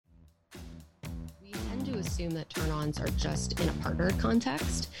assume that turn-ons are just in a partnered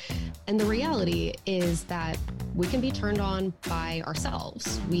context. And the reality is that we can be turned on by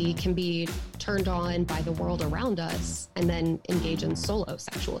ourselves. We can be turned on by the world around us and then engage in solo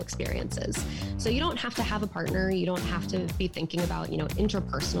sexual experiences. So you don't have to have a partner. You don't have to be thinking about,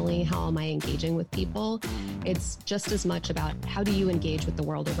 interpersonally, how am I engaging with people? It's just as much about how do you engage with the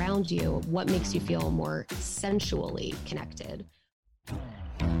world around you? What makes you feel more sensually connected?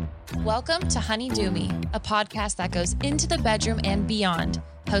 Welcome to Honey Do Me, a podcast that goes into the bedroom and beyond,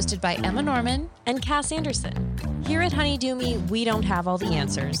 hosted by Emma Norman and Cass Anderson. Here at Honey Do Me, we don't have all the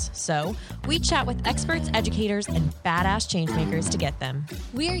answers, so we chat with experts, educators, and badass changemakers to get them.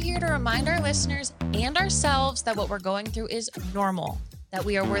 We are here to remind our listeners and ourselves that what we're going through is normal, that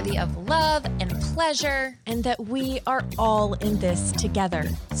we are worthy of love and pleasure, and that we are all in this together.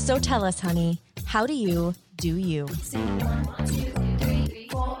 So tell us, honey, how do you do you? 1, 2, 3,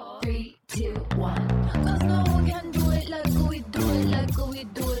 4, 3, 2, 1. 'Cause no one can do it like we do it, like we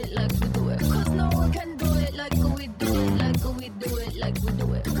do it, like we do it. 'Cause no one can do it like we do it, like we do it, like we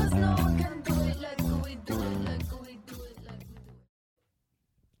do it. 'Cause no one can do it like we do it, like we do it, like we do it.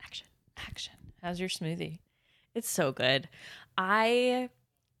 Action. How's your smoothie? It's so good. I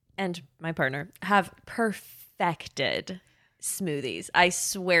and my partner have perfected smoothies. I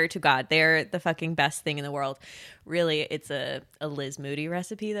swear to God, they're the fucking best thing in the world. Really, it's a Liz Moody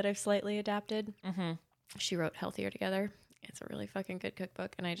recipe that I've slightly adapted. Mm-hmm. She wrote Healthier Together. It's a really fucking good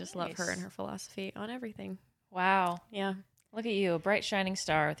cookbook, and I just love her and her philosophy on everything. Wow. Yeah. Look at you, a bright shining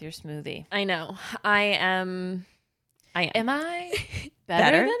star with your smoothie. I know. I am. Am I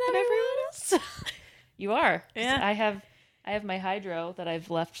Better than than everyone else? You are. Yeah. I have my hydro that I've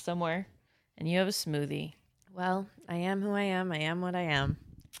left somewhere, and you have a smoothie. Well, I am who I am. I am what I am.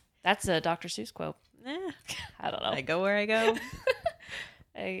 That's a Dr. Seuss quote. I don't know. I go where I go.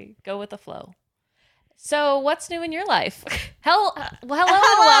 I go with the flow. So, what's new in your life? Hello and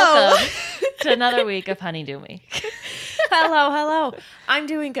welcome to another week of Honey Do Me. Hello. I'm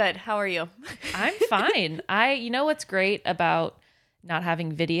doing good. How are you? I'm fine. You know what's great about not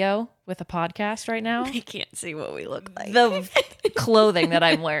having video with a podcast right now? I can't see what we look like. The clothing that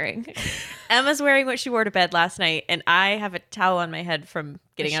I'm wearing. Emma's wearing what she wore to bed last night, and I have a towel on my head from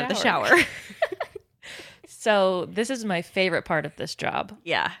getting out of the shower. So this is my favorite part of this job.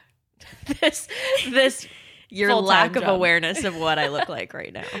 Yeah. This your Full-time lack of job. awareness of what I look like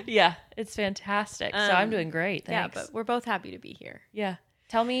right now. Yeah, it's fantastic. So I'm doing great. Thanks. Yeah, but we're both happy to be here. Yeah.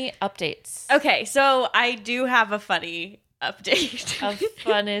 Tell me updates. Okay, so I do have a funny update. A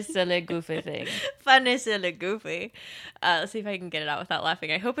funny, silly, goofy thing. Funny, silly, goofy. Let's see if I can get it out without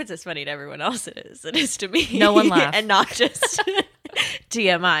laughing. I hope it's as funny to everyone else it is to me. No one laughed. And not just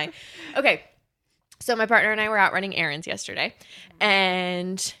TMI. Okay, so my partner and I were out running errands yesterday,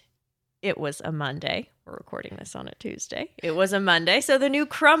 and it was a Monday. We're recording this on a Tuesday. It was a Monday, so the new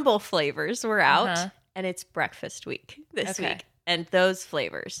crumble flavors were out, and it's breakfast week this week. And those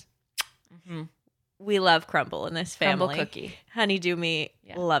flavors, we love crumble in this family. Crumble cookie. Honey Do Me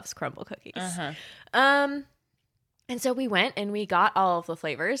loves crumble cookies. And so we went and we got all of the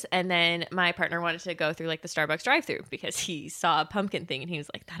flavors, and then my partner wanted to go through like the Starbucks drive-through because he saw a pumpkin thing and he was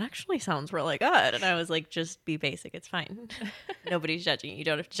like, that actually sounds really good. And I was like, just be basic. It's fine. Nobody's judging you. You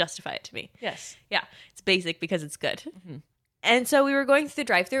don't have to justify it to me. Yes. Yeah. It's basic because it's good. Mm-hmm. And so we were going through the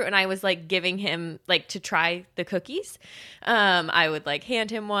drive-through, and I was like giving him like to try the cookies. I would like hand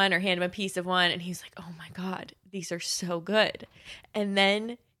him one or hand him a piece of one, and he's like, oh my God, these are so good. And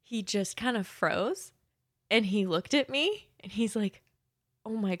then he just kind of froze. And he looked at me and he's like,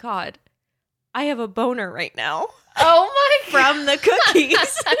 oh my God, I have a boner right now. Oh my God. From the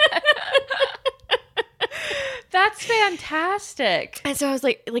cookies. That's fantastic. And so I was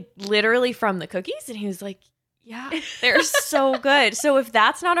like literally from the cookies. And he was like, yeah, they're so good. So if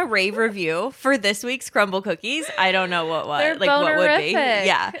that's not a rave review for this week's crumble cookies, I don't know what They're like what would be. bonerific.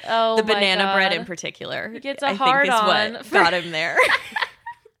 Yeah. Oh, the my banana God. bread in particular. He gets a I hard think is on what for- got him there.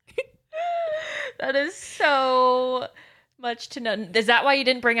 That is so much to know. Is that why you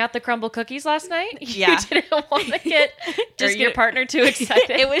didn't bring out the crumble cookies last night? Yeah. You didn't want to get your partner too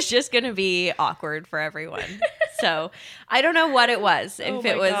excited. It was just going to be awkward for everyone. So I don't know what it was. If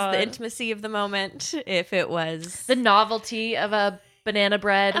it was the intimacy of the moment, if it was the novelty of a banana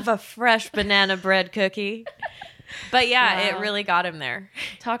bread. of a fresh banana bread cookie. But yeah, Wow. it really got him there.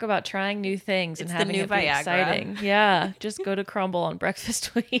 Talk about trying new things and It's the having new it be Viagra. exciting. Yeah, just go to Crumble on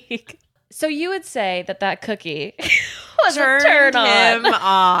breakfast week. So you would say that cookie was a turn Turned on. him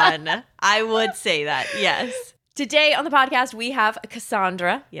on. I would say that, yes. Today on the podcast, we have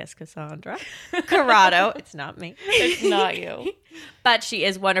Cassandra. Yes, Cassandra. Corrado. It's not me. It's not you. But she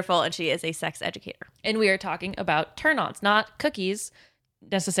is wonderful, and she is a sex educator. And we are talking about turn-ons, not cookies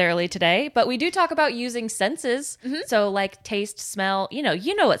necessarily today, but we do talk about using senses. So like taste, smell, you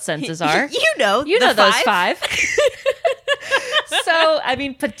know what senses are. you know those five. So, I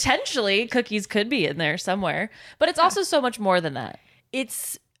mean, potentially cookies could be in there somewhere, but it's also so much more than that.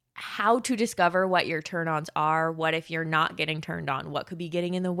 It's how to discover what your turn-ons are. What if you're not getting turned on? What could be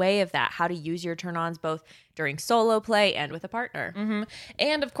getting in the way of that? How to use your turn-ons both during solo play and with a partner.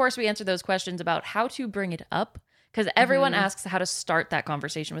 And of course, we answer those questions about how to bring it up, because everyone asks how to start that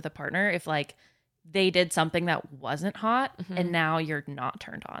conversation with a partner if like they did something that wasn't hot and now you're not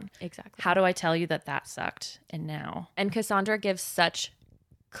turned on. Exactly. How do I tell you that sucked and now? And Cassandra gives such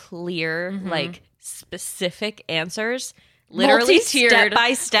clear, like specific answers. Literally Multi-tiered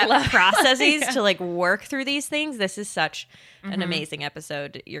step-by-step processes to like work through these things. This is such an amazing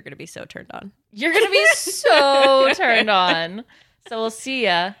episode. You're going to be so turned on. You're going to be so turned on. So we'll see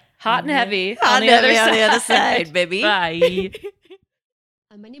ya hot and heavy on the other side, baby. Bye.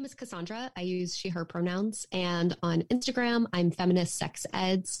 My name is Cassandra. I use she, her pronouns. And on Instagram, I'm feminist sex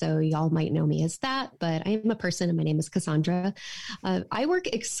ed. So y'all might know me as that, but I am a person and my name is Cassandra. I work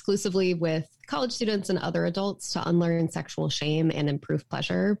exclusively with college students and other adults to unlearn sexual shame and improve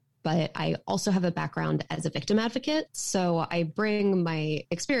pleasure. But I also have a background as a victim advocate. So I bring my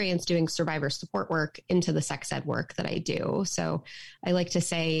experience doing survivor support work into the sex ed work that I do. So I like to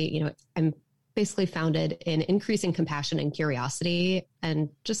say, I'm basically founded in increasing compassion and curiosity and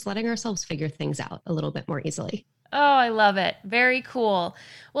just letting ourselves figure things out a little bit more easily. Oh, I love it. Very cool.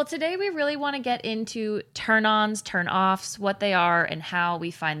 Well, today we really want to get into turn-ons, turn-offs, what they are, and how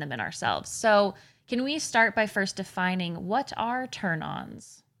we find them in ourselves. So can we start by first defining what are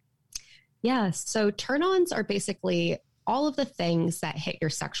turn-ons? Yes. So turn-ons are basically all of the things that hit your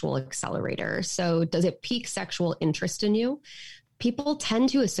sexual accelerator. So does it pique sexual interest in you? People tend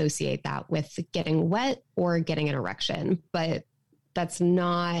to associate that with getting wet or getting an erection, but that's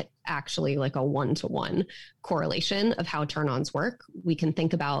not actually like a one-to-one correlation of how turn-ons work. We can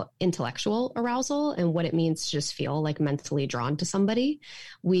think about intellectual arousal and what it means to just feel like mentally drawn to somebody.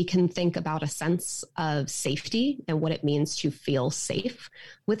 We can think about a sense of safety and what it means to feel safe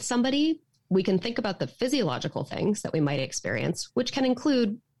with somebody. We can think about the physiological things that we might experience, which can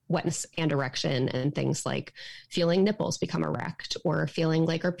include wetness and erection and things like feeling nipples become erect or feeling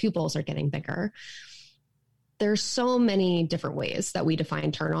like our pupils are getting bigger. There's so many different ways that we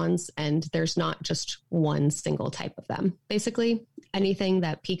define turn-ons, and there's not just one single type of them. Basically, anything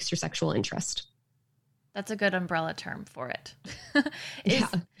that piques your sexual interest. That's a good umbrella term for it.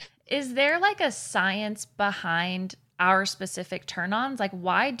 Is there like a science behind our specific turn-ons? Like,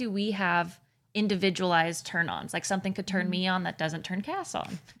 why do we have individualized turn-ons? Like something could turn me on that doesn't turn Cass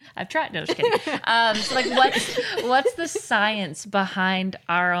on. I've tried. No, just kidding. So like what's the science behind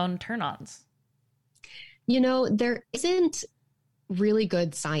our own turn-ons? There isn't really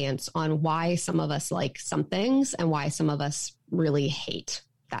good science on why some of us like some things and why some of us really hate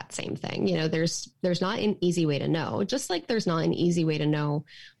that same thing. There's not an easy way to know, just like there's not an easy way to know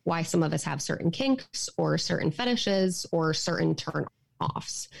why some of us have certain kinks or certain fetishes or certain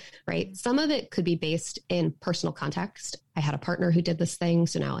turn-offs, right? Some of it could be based in personal context. I had a partner who did this thing.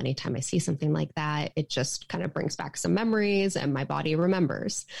 So now anytime I see something like that, it just kind of brings back some memories and my body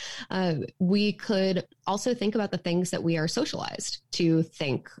remembers. We could also think about the things that we are socialized to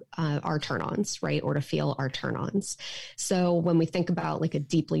think are turn-ons, right? Or to feel are turn-ons. So when we think about like a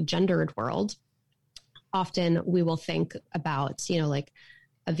deeply gendered world, often we will think about, like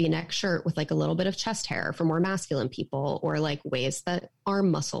a V-neck shirt with like a little bit of chest hair for more masculine people, or like ways that arm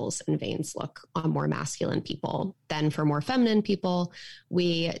muscles and veins look on more masculine people. Then for more feminine people,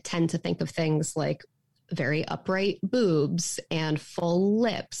 we tend to think of things like very upright boobs and full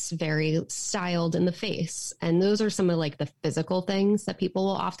lips, very styled in the face. And those are some of like the physical things that people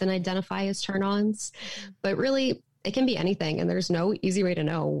will often identify as turn-ons. But really, it can be anything. And there's no easy way to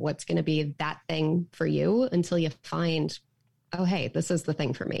know what's going to be that thing for you until you find, oh, hey, this is the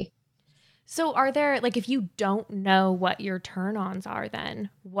thing for me. So are there, like, if you don't know what your turn-ons are, then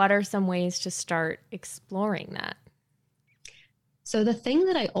what are some ways to start exploring that? So the thing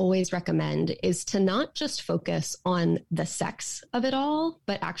that I always recommend is to not just focus on the sex of it all,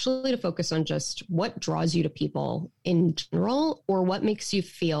 but actually to focus on just what draws you to people in general, or what makes you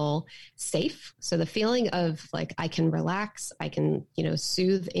feel safe. So the feeling of like, I can relax, I can,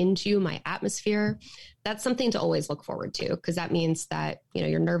 soothe into my atmosphere. That's something to always look forward to, because that means that,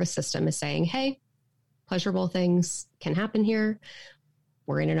 your nervous system is saying, hey, pleasurable things can happen here.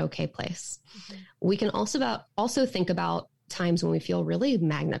 we're in an okay place. We can also think about times when we feel really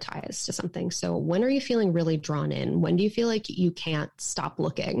magnetized to something. So when are you feeling really drawn in? When do you feel like you can't stop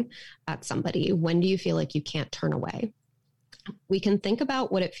looking at somebody? When do you feel like you can't turn away? We can think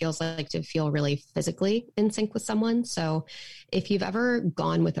about what it feels like to feel really physically in sync with someone. So if you've ever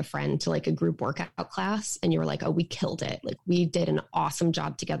gone with a friend to like a group workout class and you were like, oh, we killed it. Like we did an awesome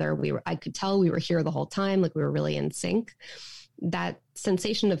job together. I could tell we were here the whole time. Like we were really in sync. That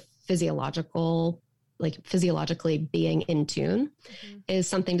sensation of physiologically being in tune is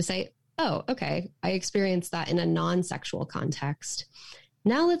something to say, oh, okay, I experienced that in a non-sexual context.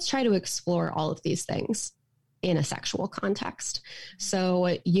 Now let's try to explore all of these things in a sexual context.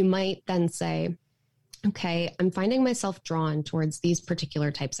 So you might then say, okay, I'm finding myself drawn towards these particular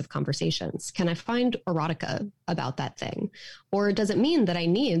types of conversations. Can I find erotica about that thing? Or does it mean that I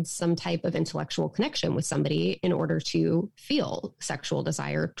need some type of intellectual connection with somebody in order to feel sexual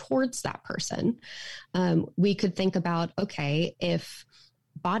desire towards that person? We could think about, okay, if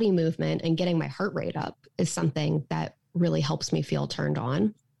body movement and getting my heart rate up is something that really helps me feel turned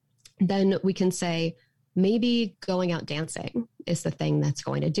on, then we can say, maybe going out dancing is the thing that's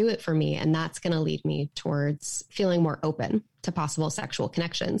going to do it for me. And that's going to lead me towards feeling more open to possible sexual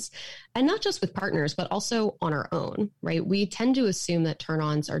connections. And not just with partners, but also on our own, right? We tend to assume that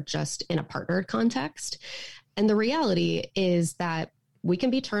turn-ons are just in a partnered context. And the reality is that we can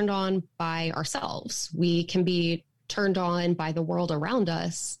be turned on by ourselves. We can be turned on by the world around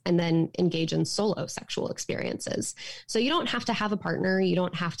us and then engage in solo sexual experiences. So you don't have to have a partner. You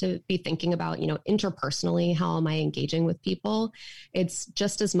don't have to be thinking about, interpersonally, how am I engaging with people? It's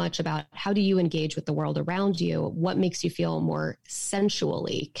just as much about how do you engage with the world around you? What makes you feel more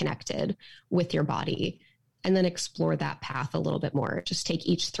sensually connected with your body? And then explore that path a little bit more. Just take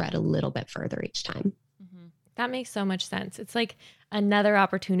each thread a little bit further each time. That makes so much sense. It's like another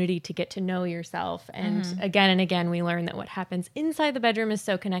opportunity to get to know yourself. And again and again, we learn that what happens inside the bedroom is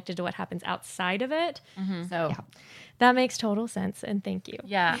so connected to what happens outside of it. So that makes total sense. And thank you.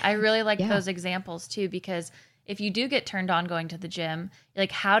 Yeah, I really like those examples too, because if you do get turned on going to the gym,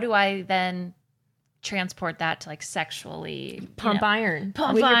 like how do I then transport that to like sexually pump iron with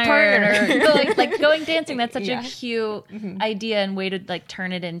your partner or going dancing? That's such a cute idea and way to like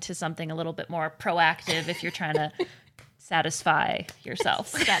turn it into something a little bit more proactive if you're trying to satisfy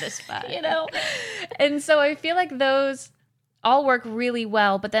yourself, and so I feel like those all work really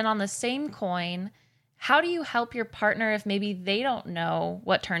well. But then on the same coin, how do you help your partner if maybe they don't know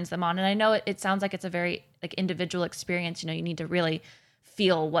what turns them on? And I know it sounds like it's a very like individual experience. You need to really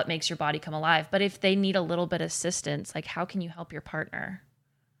feel what makes your body come alive. But if they need a little bit of assistance, like how can you help your partner?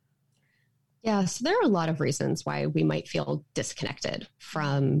 Yeah, so there are a lot of reasons why we might feel disconnected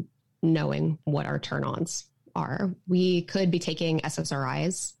from knowing what our turn-ons are. We could be taking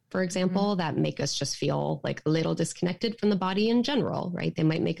SSRIs, for example, that make us just feel like a little disconnected from the body in general, right? They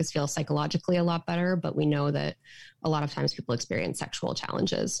might make us feel psychologically a lot better, but we know that a lot of times people experience sexual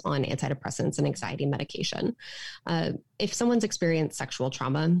challenges on antidepressants and anxiety medication. If someone's experienced sexual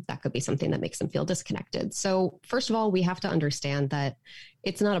trauma, that could be something that makes them feel disconnected. So first of all, we have to understand that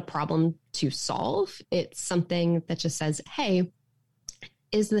it's not a problem to solve. It's something that just says, hey,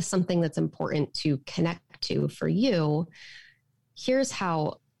 is this something that's important to connect to for you? Here's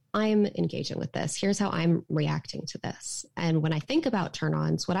how I'm engaging with this. Here's how I'm reacting to this. And when I think about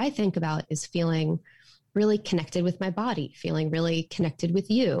turn-ons, what I think about is feeling really connected with my body, feeling really connected with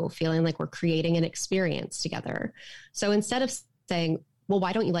you, feeling like we're creating an experience together. So instead of saying, well,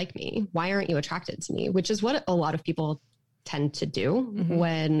 why don't you like me? Why aren't you attracted to me? Which is what a lot of people tend to do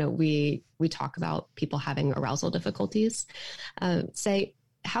when we talk about people having arousal difficulties. Say,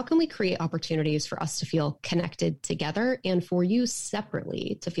 how can we create opportunities for us to feel connected together and for you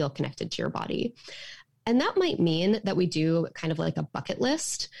separately to feel connected to your body? And that might mean that we do kind of like a bucket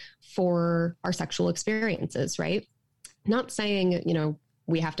list for our sexual experiences, right? Not saying,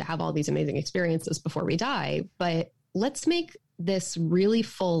 we have to have all these amazing experiences before we die, but let's make this really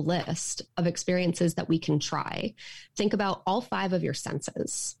full list of experiences that we can try. Think about all 5 of your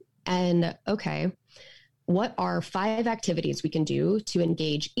senses and, okay, what are 5 activities we can do to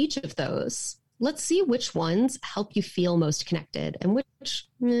engage each of those? Let's see which ones help you feel most connected and which,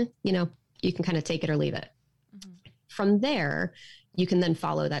 you can kind of take it or leave it. From there, you can then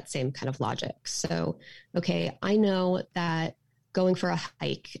follow that same kind of logic. So, okay, I know that going for a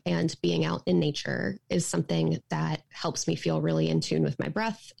hike and being out in nature is something that helps me feel really in tune with my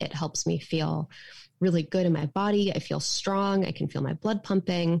breath. It helps me feel really good in my body. I feel strong. I can feel my blood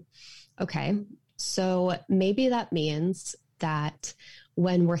pumping. Okay. So maybe that means that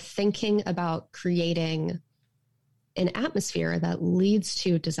when we're thinking about creating an atmosphere that leads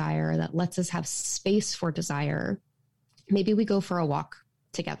to desire, that lets us have space for desire, maybe we go for a walk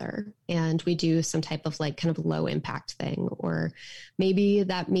together and we do some type of like kind of low impact thing. Or maybe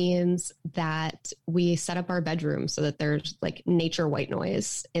that means that we set up our bedroom so that there's like nature white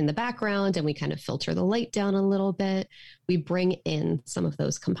noise in the background and we kind of filter the light down a little bit. We bring in some of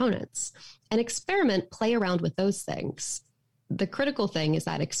those components and experiment, play around with those things. The critical thing is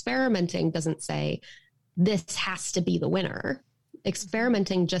that experimenting doesn't say this has to be the winner.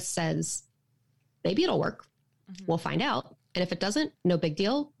 Experimenting just says, maybe it'll work. We'll find out. And if it doesn't, no big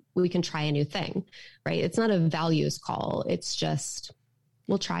deal. We can try a new thing, right? It's not a values call. It's just,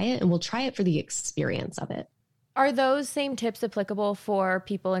 we'll try it and we'll try it for the experience of it. Are those same tips applicable for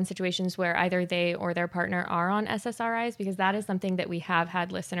people in situations where either they or their partner are on SSRIs? Because that is something that we have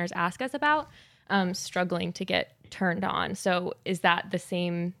had listeners ask us about, struggling to get turned on. So is that the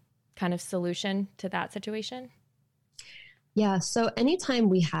same kind of solution to that situation? Yeah. So anytime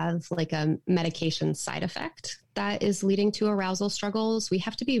we have like a medication side effect that is leading to arousal struggles, we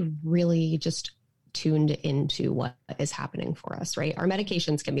have to be really just tuned into what is happening for us, right? Our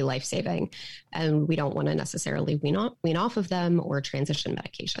medications can be life-saving and we don't want to necessarily wean off of them or transition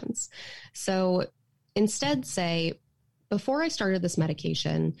medications. So instead say, before I started this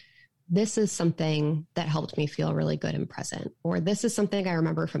medication, this is something that helped me feel really good and present, or this is something I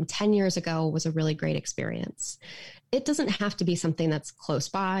remember from 10 years ago was a really great experience. It doesn't have to be something that's close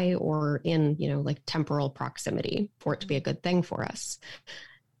by or in, like temporal proximity for it to be a good thing for us.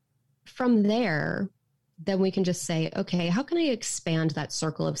 From there, then we can just say, okay, how can I expand that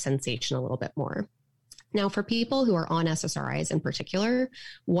circle of sensation a little bit more? Now, for people who are on SSRIs in particular,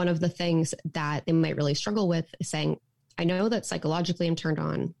 one of the things that they might really struggle with is saying, I know that psychologically I'm turned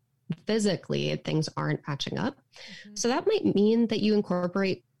on. Physically, things aren't matching up. So that might mean that you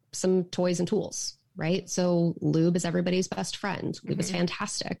incorporate some toys and tools, right? So lube is everybody's best friend. Lube is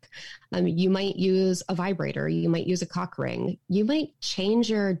fantastic. You might use a vibrator. You might use a cock ring. You might change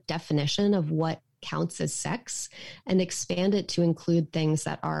your definition of what counts as sex and expand it to include things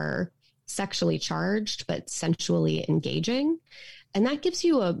that are sexually charged, but sensually engaging. And that gives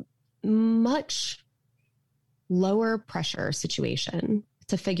you a much lower pressure situation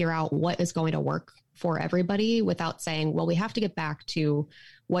to figure out what is going to work for everybody without saying, well, we have to get back to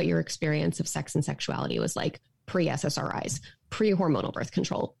what your experience of sex and sexuality was like pre-SSRIs, pre-hormonal birth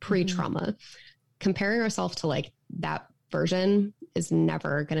control, pre-trauma. Comparing ourselves to like that version is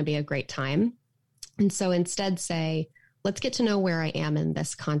never going to be a great time. And so instead say, let's get to know where I am in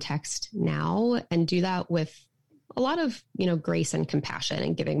this context now and do that with a lot of, grace and compassion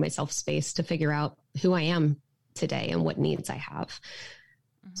and giving myself space to figure out who I am today and what needs I have.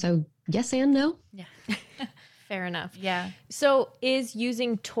 So yes and no. Yeah. Fair enough. Yeah. So is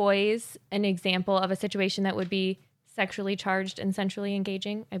using toys an example of a situation that would be sexually charged and sensually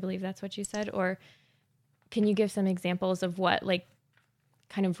engaging? I believe that's what you said. Or can you give some examples of what like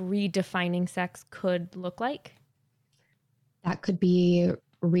kind of redefining sex could look like? That could be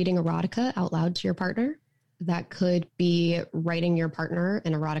reading erotica out loud to your partner. That could be writing your partner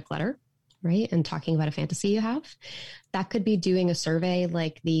an erotic letter, right? And talking about a fantasy you have. That could be doing a survey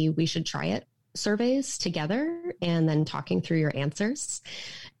like the We Should Try It surveys together and then talking through your answers.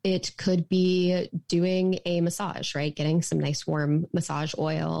 It could be doing a massage, right? Getting some nice warm massage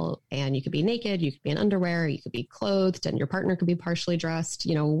oil, and you could be naked, you could be in underwear, you could be clothed, and your partner could be partially dressed,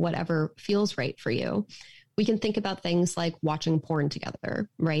 whatever feels right for you. We can think about things like watching porn together,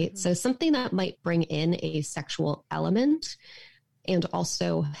 right? So something that might bring in a sexual element and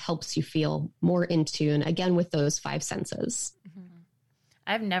also helps you feel more in tune, again, with those five senses.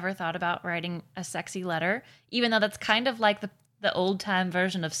 I've never thought about writing a sexy letter, even though that's kind of like the old time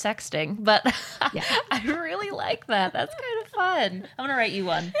version of sexting, but yeah. I really like that. That's kind of fun. I'm going to write you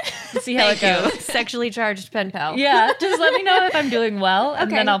one and see how it goes. Sexually charged pen pal. Yeah, just let me know if I'm doing well,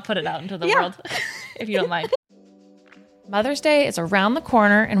 and then I'll put it out into the world, if you don't mind. Mother's Day is around the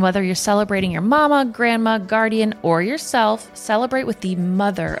corner, and whether you're celebrating your mama, grandma, guardian, or yourself, celebrate with the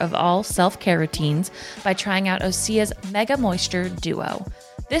mother of all self-care routines by trying out Osea's Mega Moisture Duo.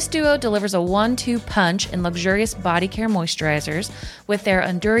 This duo delivers a 1-2 punch in luxurious body care moisturizers with their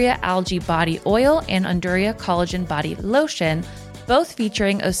Unduria Algae Body Oil and Unduria Collagen Body Lotion, both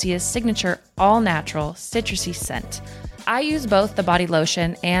featuring Osea's signature all-natural citrusy scent. I use both the body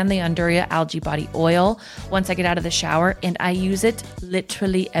lotion and the Unduria Algae Body Oil once I get out of the shower, and I use it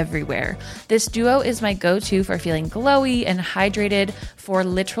literally everywhere. This duo is my go-to for feeling glowy and hydrated for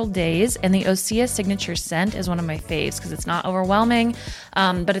literal days, and the Osea signature scent is one of my faves because it's not overwhelming,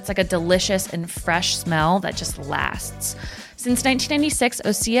 but it's like a delicious and fresh smell that just lasts. Since 1996,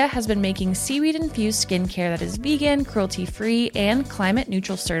 Osea has been making seaweed-infused skincare that is vegan, cruelty-free, and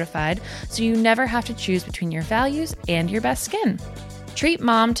climate-neutral certified, so you never have to choose between your values and your best skin. Treat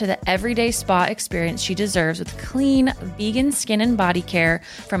mom to the everyday spa experience she deserves with clean, vegan skin and body care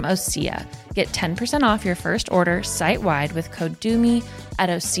from Osea. Get 10% off your first order site-wide with code DOOMY at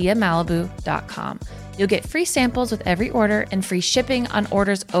OseaMalibu.com. You'll get free samples with every order and free shipping on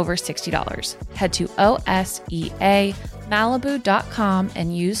orders over $60. Head to OSEAMalibu.com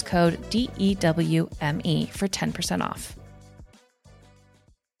and use code DEWME for 10% off.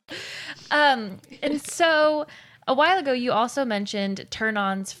 And so a while ago, you also mentioned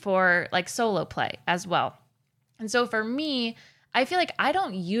turn-ons for like solo play as well. And so for me, I feel like I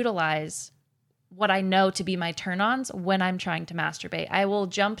don't utilize what I know to be my turn-ons when I'm trying to masturbate. I will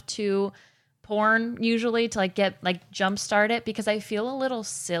jump to porn usually to like get like jump start it because I feel a little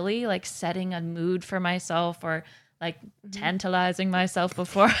silly like setting a mood for myself or like tantalizing myself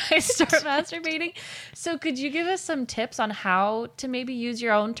before I start masturbating. So could you give us some tips on how to maybe use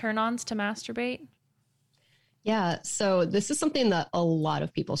your own turn-ons to masturbate? Yeah, so this is something that a lot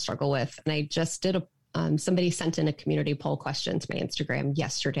of people struggle with. And I just did somebody sent in a community poll question to my Instagram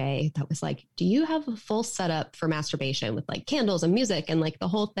yesterday that was like, do you have a full setup for masturbation with like candles and music and like the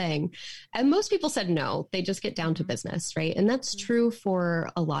whole thing? And most people said no, they just get down to business, right? And that's true for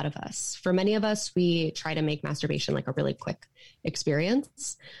a lot of us. For many of us, we try to make masturbation like a really quick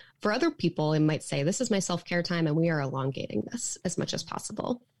experience. For other people, it might say, this is my self-care time and we are elongating this as much as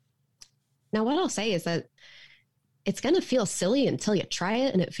possible. Now, what I'll say is that it's going to feel silly until you try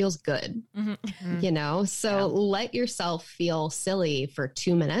it and it feels good, you know? So let yourself feel silly for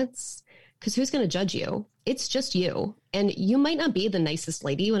 2 minutes because who's going to judge you? It's just you. And you might not be the nicest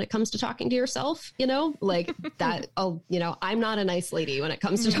lady when it comes to talking to yourself, you know, like that. Oh, you know, I'm not a nice lady when it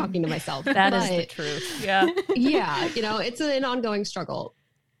comes to talking to myself. That is the truth. Yeah. Yeah. You know, it's an ongoing struggle,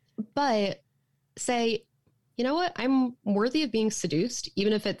 but say, you know what? I'm worthy of being seduced,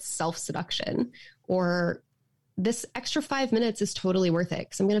 even if it's self-seduction, or this extra 5 minutes is totally worth it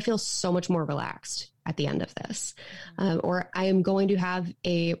because I'm going to feel so much more relaxed at the end of this. Or I am going to have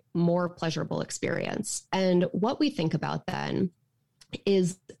a more pleasurable experience. And what we think about then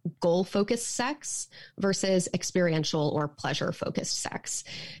is goal-focused sex versus experiential or pleasure-focused sex.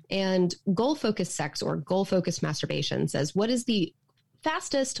 And goal-focused sex or goal-focused masturbation says, what is the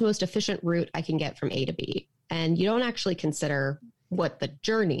fastest, most efficient route I can get from A to B? And you don't actually consider what the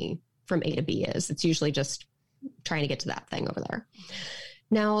journey from A to B is. It's usually just trying to get to that thing over there.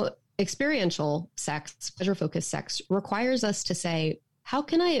 Now, experiential sex, pleasure-focused sex requires us to say, how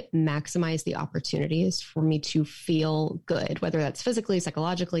can I maximize the opportunities for me to feel good, whether that's physically,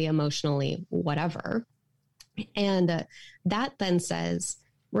 psychologically, emotionally, whatever. And that then says,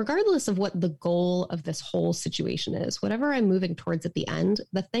 regardless of what the goal of this whole situation is, whatever I'm moving towards at the end,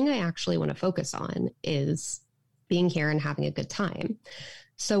 the thing I actually want to focus on is being here and having a good time.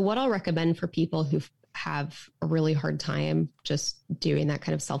 So what I'll recommend for people who have a really hard time just doing that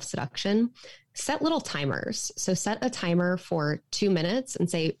kind of self-seduction, set little timers. So set a timer for 2 minutes and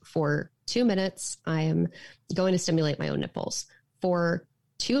say, for 2 minutes, I am going to stimulate my own nipples. For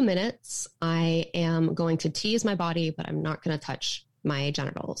 2 minutes, I am going to tease my body, but I'm not going to touch my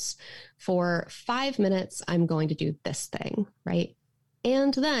genitals. For 5 minutes, I'm going to do this thing, right?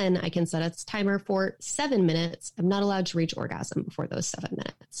 And then I can set a timer for 7 minutes. I'm not allowed to reach orgasm before those 7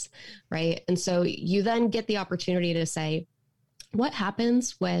 minutes, right? And so you then get the opportunity to say, what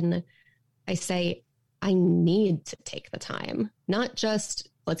happens when I say, I need to take the time? Not just,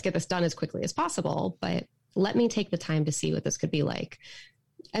 let's get this done as quickly as possible, but let me take the time to see what this could be like.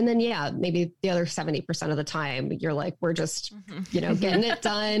 And then, yeah, maybe the other 70% of the time, you're like, we're just, you know, getting it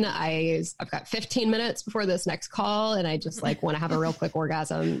done. I've got 15 minutes before this next call, and I just like want to have a real quick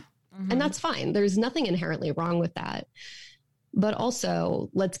orgasm. And that's fine. There's nothing inherently wrong with that. But also,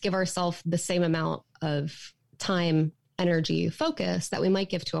 let's give ourselves the same amount of time, energy, focus that we might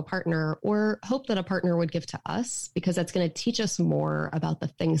give to a partner or hope that a partner would give to us, because that's going to teach us more about the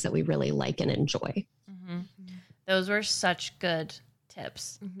things that we really like and enjoy. Those were such good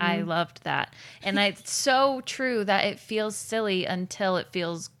tips. I loved that. And it's so true that it feels silly until it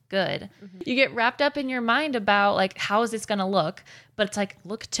feels good. You get wrapped up in your mind about like, how is this going to look? But it's like,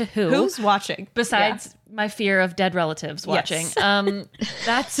 look to who? Who's watching? Besides my fear of dead relatives watching. Yes.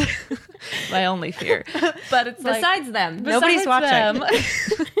 That's my only fear. But it's besides like, them, nobody's watching.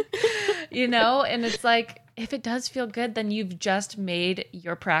 You know, and it's like, if it does feel good, then you've just made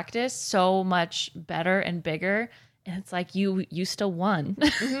your practice so much better and bigger. And it's like, you still won,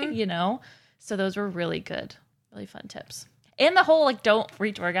 you know? So those were really good, really fun tips. And the whole, like, don't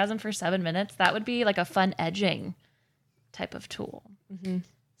reach orgasm for 7 minutes. That would be like a fun edging type of tool. Mm-hmm.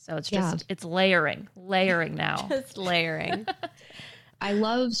 So it's just, it's layering now. Just layering. I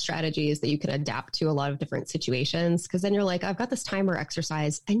love strategies that you can adapt to a lot of different situations, because then you're like, I've got this timer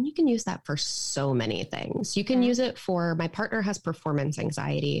exercise, and you can use that for so many things. You can use it for, my partner has performance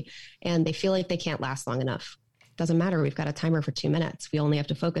anxiety and they feel like they can't last long enough. Doesn't matter. We've got a timer for 2 minutes. We only have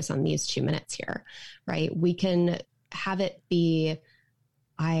to focus on these 2 minutes here, right? We can have it be,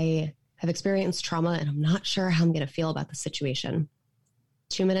 I have experienced trauma and I'm not sure how I'm going to feel about the situation.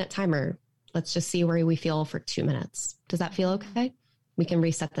 2-minute timer. Let's just see where we feel for 2 minutes. Does that feel okay? We can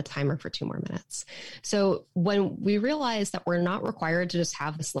reset the timer for 2 more minutes. So when we realize that we're not required to just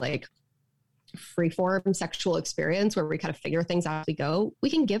have this like free-form sexual experience where we kind of figure things out as we go, we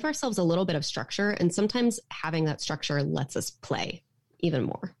can give ourselves a little bit of structure. And sometimes having that structure lets us play even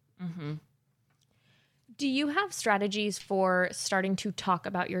more. Mm-hmm. Do you have strategies for starting to talk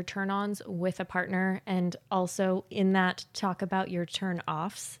about your turn-ons with a partner, and also in that talk about your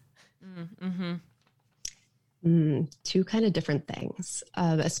turn-offs? Mm-hmm. Two kind of different things,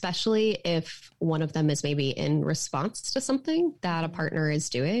 especially if one of them is maybe in response to something that a partner is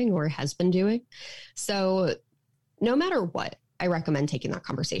doing or has been doing. So no matter what, I recommend taking that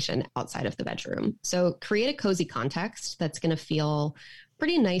conversation outside of the bedroom. So create a cozy context that's going to feel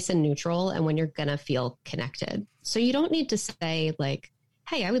pretty nice and neutral, and when you're going to feel connected. So you don't need to say like,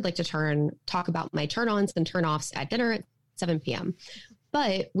 hey, I would like to talk about my turn-ons and turn-offs at dinner at 7 p.m.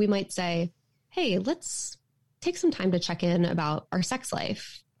 But we might say, hey, let's take some time to check in about our sex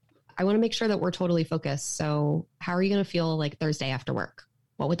life. I want to make sure that we're totally focused. So how are you going to feel like Thursday after work?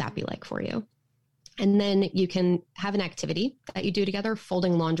 What would that be like for you? And then you can have an activity that you do together.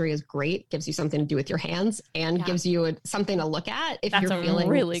 Folding laundry is great. Gives you something to do with your hands and gives you something to look at if you're feeling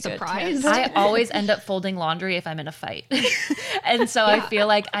really surprised. I always end up folding laundry if I'm in a fight. And so I feel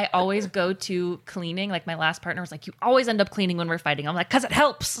like I always go to cleaning. Like my last partner was like, you always end up cleaning when we're fighting. I'm like, because it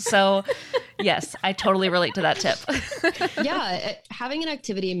helps. So yes, I totally relate to that tip. Having an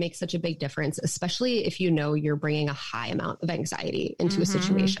activity makes such a big difference, especially if you know you're bringing a high amount of anxiety into a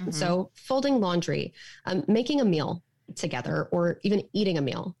situation. Mm-hmm. So folding laundry, making a meal together, or even eating a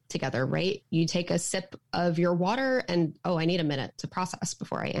meal together, right? You take a sip of your water and, I need a minute to process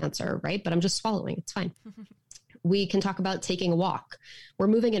before I answer, right? But I'm just swallowing. It's fine. We can talk about taking a walk. We're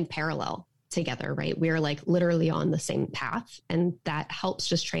moving in parallel together, right? We are like literally on the same path, and that helps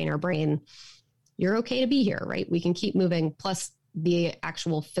just train our brain. You're okay to be here, right? We can keep moving. Plus the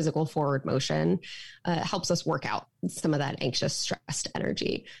actual physical forward motion helps us work out some of that anxious, stressed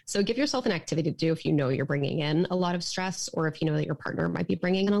energy. So give yourself an activity to do if you know you're bringing in a lot of stress, or if you know that your partner might be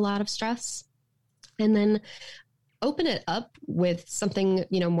bringing in a lot of stress. And then open it up with something,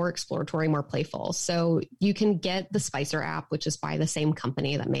 more exploratory, more playful. So you can get the Spicer app, which is by the same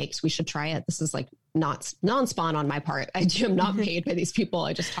company that makes, we should try it. This is like not non-spawn on my part. I'm not paid by these people.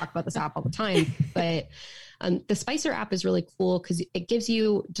 I just talk about this app all the time. But the Spicer app is really cool because it gives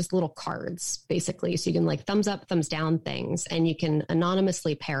you just little cards, basically. So you can like thumbs up, thumbs down things, and you can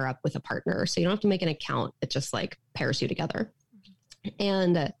anonymously pair up with a partner. So you don't have to make an account. It just like pairs you together.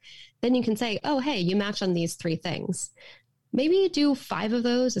 And then you can say, oh, hey, you match on these 3 things. Maybe you do 5 of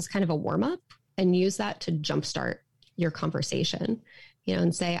those as kind of a warm up and use that to jumpstart your conversation,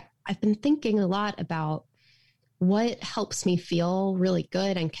 and say, I've been thinking a lot about what helps me feel really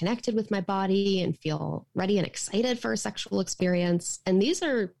good and connected with my body and feel ready and excited for a sexual experience. And these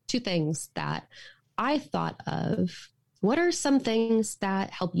are 2 things that I thought of. What are some things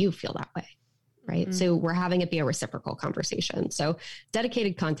that help you feel that way? Right. Mm-hmm. So we're having it be a reciprocal conversation. So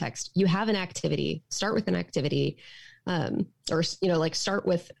dedicated context, you have an activity, start with an activity, or, start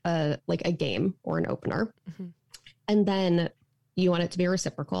with a game or an opener. Mm-hmm. And then you want it to be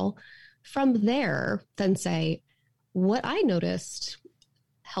reciprocal. From there, then say, what I noticed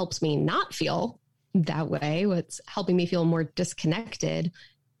helps me not feel that way. What's helping me feel more disconnected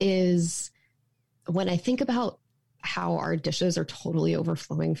is when I think about how our dishes are totally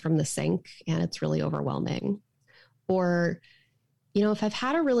overflowing from the sink and it's really overwhelming. Or, if I've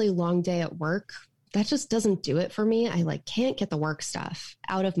had a really long day at work, that just doesn't do it for me. I can't get the work stuff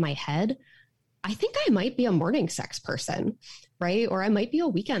out of my head. I think I might be a morning sex person, right? Or I might be a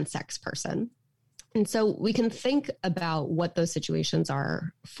weekend sex person. And so we can think about what those situations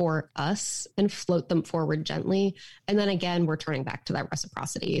are for us and float them forward gently. And then again, we're turning back to that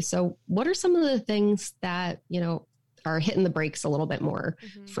reciprocity. So what are some of the things that, are hitting the brakes a little bit more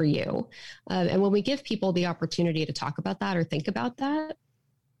for you? And when we give people the opportunity to talk about that or think about that,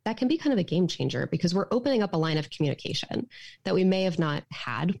 that can be kind of a game changer, because we're opening up a line of communication that we may have not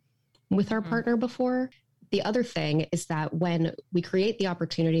had with our partner before. The other thing is that when we create the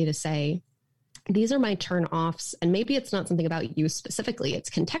opportunity to say, these are my turn offs. And maybe it's not something about you specifically, it's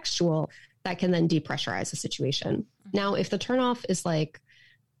contextual that can then depressurize a situation. Now, if the turn off is like,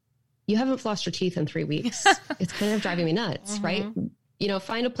 you haven't flossed your teeth in 3 weeks, it's kind of driving me nuts, right? You know,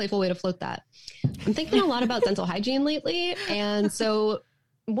 find a playful way to float that. I'm thinking a lot about dental hygiene lately. And so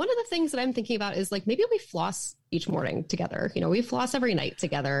one of the things that I'm thinking about is like, maybe we floss each morning together. You know, we floss every night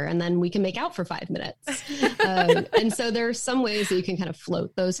together, and then we can make out for 5 minutes. And so there's some ways that you can kind of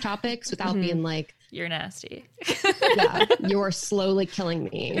float those topics without being like, You're nasty. yeah, you're slowly killing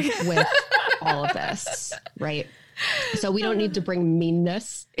me with all of this, right? So we don't need to bring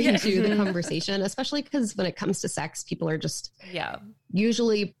meanness into the conversation, especially because when it comes to sex, people are just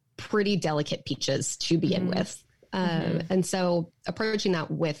usually pretty delicate peaches to begin with. And so approaching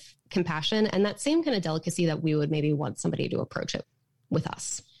that with compassion and that same kind of delicacy that we would maybe want somebody to approach it with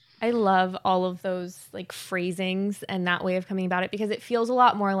us. I love all of those like phrasings and that way of coming about it, because it feels a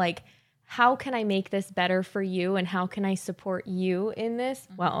lot more like, how can I make this better for you? And how can I support you in this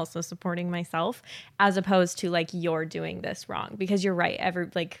while also supporting myself, as opposed to like, you're doing this wrong? Because you're right.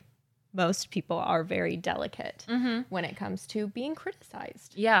 Most people are very delicate when it comes to being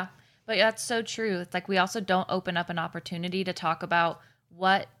criticized. Yeah. But that's so true. It's like we also don't open up an opportunity to talk about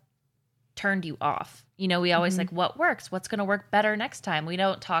what turned you off. You know, we always like, what works? What's going to work better next time? We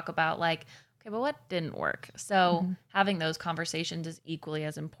don't talk about like, okay, but what didn't work? So having those conversations is equally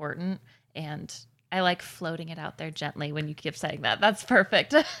as important. And I like floating it out there gently when you keep saying that. That's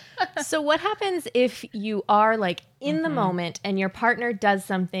perfect. So what happens if you are like in the moment and your partner does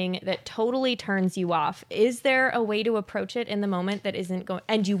something that totally turns you off? Is there a way to approach it in the moment that isn't going,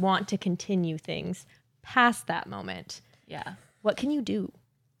 and you want to continue things past that moment? Yeah. What can you do?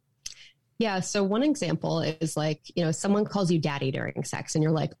 Yeah. So one example is like, you know, someone calls you daddy during sex and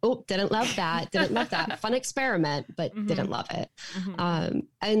you're like, oh, didn't love that. Didn't love that. Fun experiment, but didn't love it.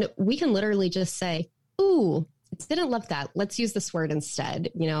 And we can literally just say, ooh, didn't love that. Let's use this word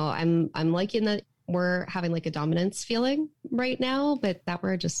instead. You know, I'm liking that we're having like a dominance feeling right now, but that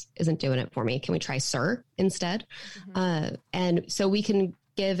word just isn't doing it for me. Can we try sir instead? And so we can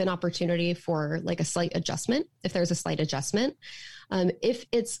give an opportunity for like a slight adjustment. If there's a slight adjustment, if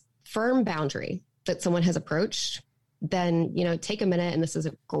it's firm boundary that someone has approached, then, you know, take a minute. And this is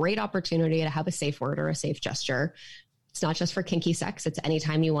a great opportunity to have a safe word or a safe gesture. It's not just for kinky sex. It's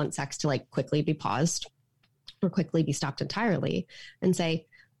anytime you want sex to like quickly be paused or quickly be stopped entirely, and say,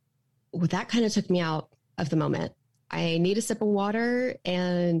 well, that kind of took me out of the moment. I need a sip of water,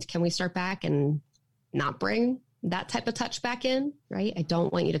 and can we start back and not bring that type of touch back in, right? I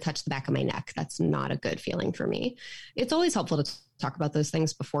don't want you to touch the back of my neck. That's not a good feeling for me. It's always helpful to talk about those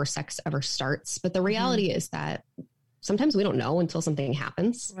things before sex ever starts. But the reality is that sometimes we don't know until something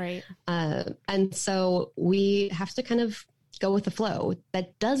happens. Right. And so we have to kind of go with the flow.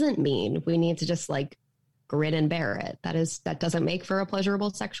 That doesn't mean we need to just like grin and bear it. That doesn't make for a pleasurable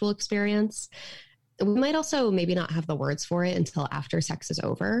sexual experience. We might also maybe not have the words for it until after sex is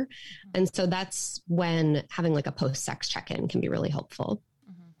over. And so that's when having like a post-sex check-in can be really helpful.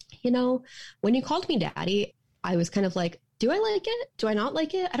 You know, when you called me daddy, I was kind of like, do I like it? Do I not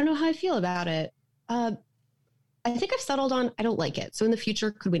like it? I don't know how I feel about it. I think I've settled on, I don't like it. So in the future,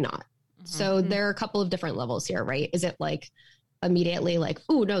 could we not? So there are a couple of different levels here, right? Is it like immediately like,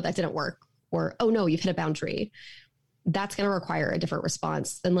 oh no, that didn't work. Or, oh no, you've hit a boundary. That's going to require a different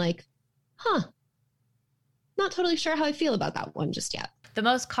response than like, not totally sure how I feel about that one just yet. The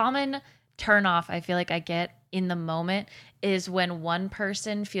most common turnoff I feel like I get in the moment is when one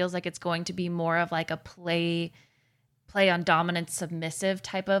person feels like it's going to be more of like a play on dominant submissive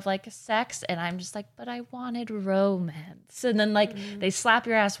type of like sex, and I'm just like, but I wanted romance. And then like they slap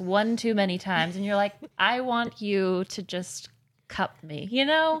your ass one too many times and you're like, I want you to just cup me, you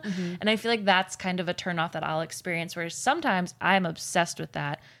know? And I feel like that's kind of a turnoff that I'll experience, where sometimes I'm obsessed with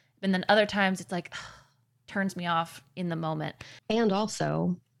that, and then other times it's like turns me off in the moment. And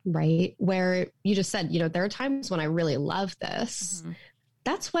also, right, where you just said, you know, there are times when I really love this.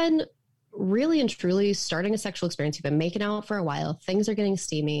 That's when really and truly starting a sexual experience, you've been making out for a while, things are getting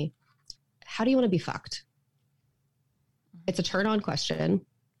steamy. How do you want to be fucked? It's a turn on question.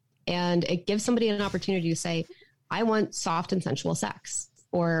 And it gives somebody an opportunity to say, I want soft and sensual sex,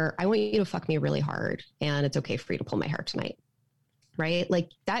 or I want you to fuck me really hard, and it's okay for you to pull my hair tonight. Right? Like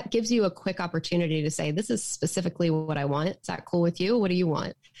that gives you a quick opportunity to say, this is specifically what I want. Is that cool with you? What do you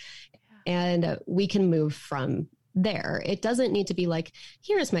want? And we can move from there. It doesn't need to be like,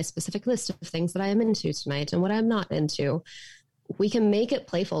 here is my specific list of things that I am into tonight and what I'm not into. We can make it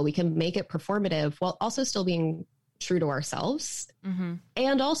playful. We can make it performative while also still being true to ourselves.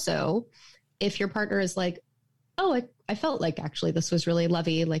 And also, if your partner is like, oh, I felt like actually this was really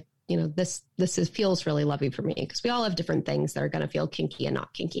lovey, like, feels really lovey for me, because we all have different things that are going to feel kinky and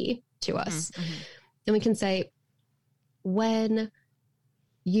not kinky to us. And we can say, when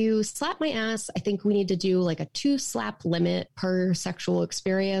you slap my ass, I think we need to do like a 2 slap limit per sexual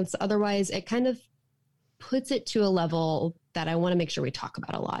experience. Otherwise, it kind of puts it to a level that I want to make sure we talk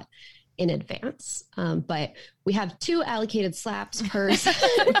about a lot in advance. But we have 2 allocated slaps per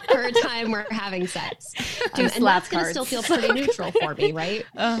time we're having sex. And that's going to still feel pretty neutral for me, right?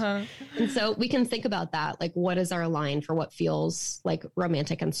 And so we can think about that. Like, what is our line for what feels like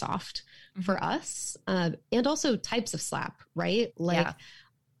romantic and soft for us? And also types of slap, right? Like,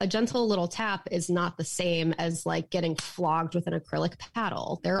 a gentle little tap is not the same as like getting flogged with an acrylic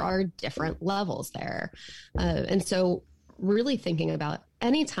paddle. There are different levels there. And so really thinking about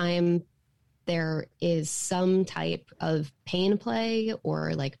anytime there is some type of pain play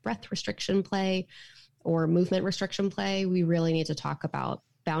or like breath restriction play or movement restriction play, we really need to talk about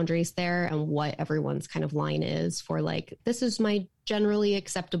boundaries there and what everyone's kind of line is for, like, this is my generally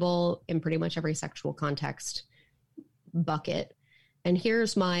acceptable in pretty much every sexual context bucket. And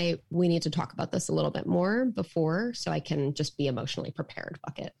here's my, we need to talk about this a little bit more before, so I can just be emotionally prepared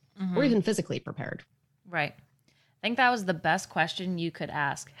bucket, or even physically prepared. Right. I think that was the best question you could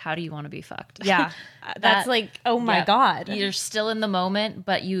ask. How do you want to be fucked? Yeah. That's like, oh my God. You're still in the moment,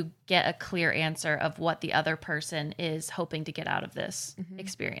 but you get a clear answer of what the other person is hoping to get out of this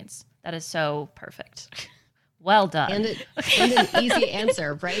experience. That is so perfect. Well done. And an easy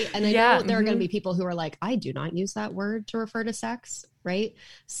answer, right? And I know there are going to be people who are like, I do not use that word to refer to sex, right?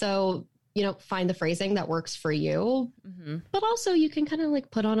 So, find the phrasing that works for you, but also you can kind of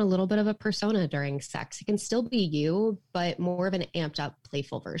like put on a little bit of a persona during sex. It can still be you, but more of an amped up,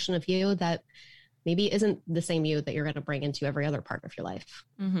 playful version of you that maybe isn't the same you that you're going to bring into every other part of your life.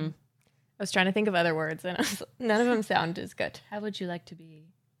 I was trying to think of other words and none of them sound as good. How would you like to be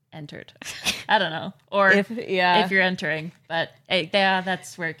entered? I don't know. Or if you're entering, but hey,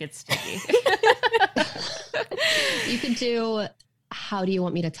 that's where it gets sticky. You could do, how do you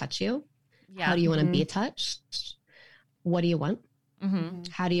want me to touch you? Yeah. How do you want to be touched? What do you want?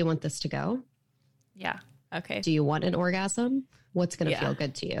 How do you want this to go? Yeah. Okay. Do you want an orgasm? What's going to feel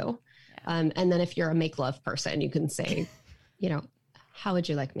good to you? Yeah. And then if you're a make love person, you can say, how would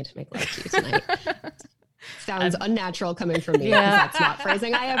you like me to make love to you tonight? Sounds unnatural coming from me, because that's not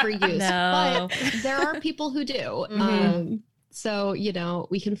phrasing I ever use. No. But there are people who do. So,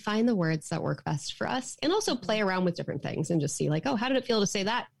 we can find the words that work best for us, and also play around with different things and just see like, oh, how did it feel to say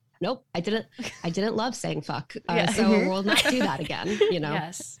that? Nope, I didn't love saying fuck. So we'll not do that again,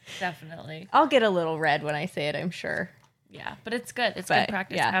 Yes, definitely. I'll get a little red when I say it, I'm sure. Yeah, but it's good. It's good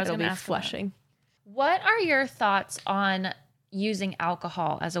practice. Yeah, it'll be flushing. What are your thoughts on using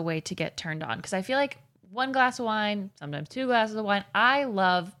alcohol as a way to get turned on? Because I feel like 1 glass of wine, sometimes 2 glasses of wine. I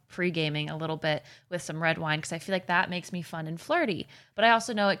love pre-gaming a little bit with some red wine because I feel like that makes me fun and flirty. But I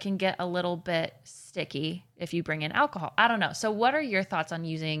also know it can get a little bit sticky if you bring in alcohol. I don't know. So what are your thoughts on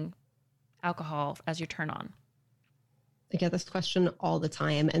using alcohol as your turn on? I get this question all the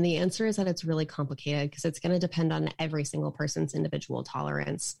time. And the answer is that it's really complicated because it's going to depend on every single person's individual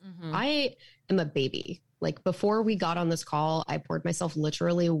tolerance. I am a baby. Like, before we got on this call, I poured myself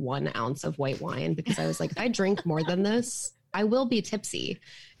literally 1 ounce of white wine because I was like, if I drink more than this, I will be tipsy.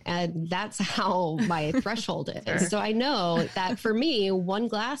 And that's how my threshold is. So I know that for me, 1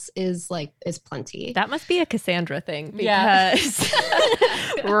 glass is plenty. That must be a Cassandra thing because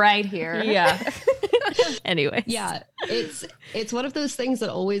right here. Yeah. Anyway. Yeah. It's one of those things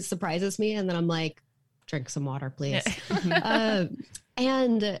that always surprises me. And then I'm like, drink some water, please.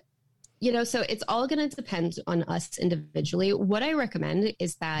 So it's all going to depend on us individually. What I recommend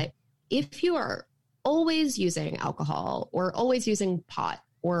is that if you are always using alcohol or always using pot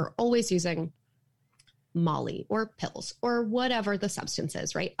or always using Molly or pills or whatever the substance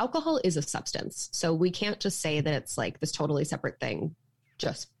is, right? Alcohol is a substance. So we can't just say that it's like this totally separate thing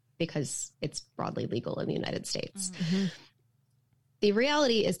just because it's broadly legal in the United States. The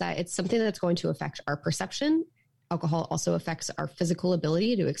reality is that it's something that's going to affect our perception. Alcohol also affects our physical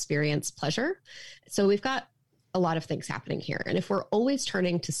ability to experience pleasure. So we've got a lot of things happening here. And if we're always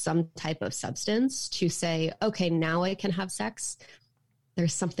turning to some type of substance to say, okay, now I can have sex,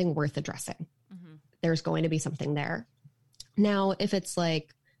 there's something worth addressing. There's going to be something there. Now, if it's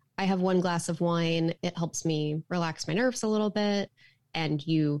like, I have 1 glass of wine, it helps me relax my nerves a little bit, and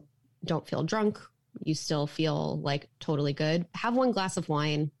you don't feel drunk, you still feel like totally good, have 1 glass of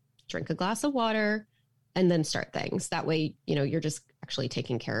wine, drink a glass of water, and then start things. That way, you're just actually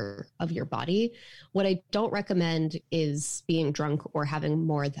taking care of your body. What I don't recommend is being drunk or having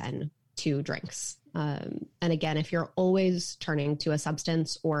more than 2 drinks. And again, if you're always turning to a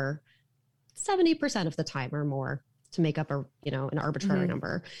substance, or 70% of the time or more, to make up an arbitrary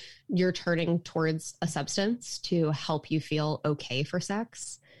number, you're turning towards a substance to help you feel okay for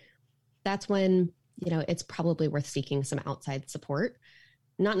sex, that's when, it's probably worth seeking some outside support,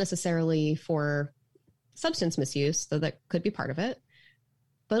 not necessarily for substance misuse, though that could be part of it,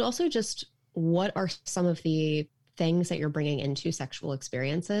 but also just what are some of the things that you're bringing into sexual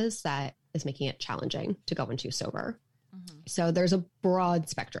experiences that is making it challenging to go into sober. So there's a broad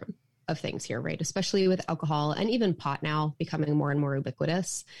spectrum of things here, right? Especially with alcohol and even pot now becoming more and more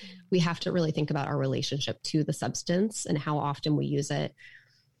ubiquitous. We have to really think about our relationship to the substance and how often we use it,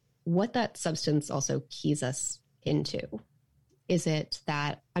 what that substance also keys us into. Is it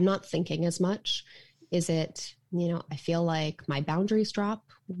that I'm not thinking as much? Is it, I feel like my boundaries drop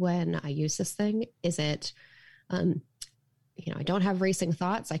when I use this thing? Is it, I don't have racing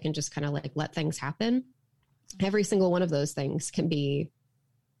thoughts. I can just kind of like let things happen. Every single one of those things can be,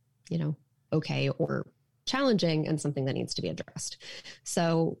 okay or challenging and something that needs to be addressed.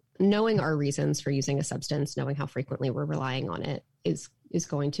 So knowing our reasons for using a substance, knowing how frequently we're relying on it is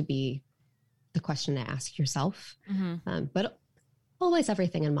going to be the question to ask yourself. But always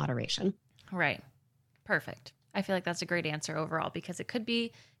everything in moderation. Right. Perfect. I feel like that's a great answer overall, because it could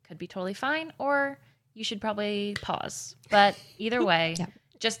be totally fine, or you should probably pause. But either way,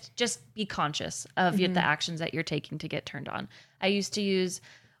 just be conscious of the actions that you're taking to get turned on. I used to use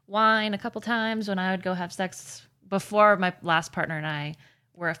wine a couple times when I would go have sex before my last partner and I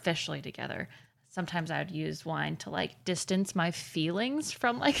were officially together. Sometimes I would use wine to like distance my feelings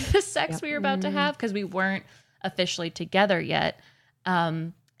from like the sex we were about to have, because we weren't officially together yet.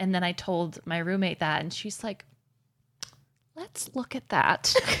 And then I told my roommate that, and she's like, let's look at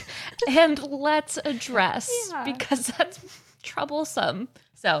that and let's address, because that's troublesome.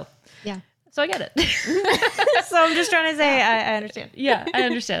 So I get it. So I'm just trying to say, I understand. Yeah, I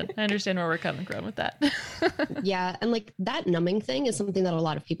understand. I understand where we're coming from with that. Yeah. And like that numbing thing is something that a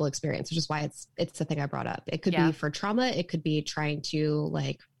lot of people experience, which is why it's the thing I brought up. It could be for trauma. It could be trying to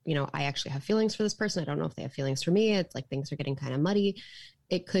like, I actually have feelings for this person. I don't know if they have feelings for me. It's like things are getting kind of muddy.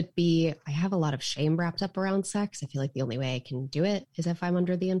 It could be, I have a lot of shame wrapped up around sex. I feel like the only way I can do it is if I'm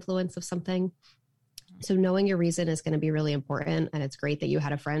under the influence of something. So knowing your reason is going to be really important. And it's great that you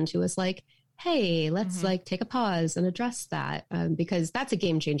had a friend who was like, hey, let's like take a pause and address that, because that's a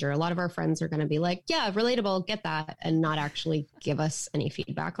game changer. A lot of our friends are going to be like, yeah, relatable, get that, and not actually give us any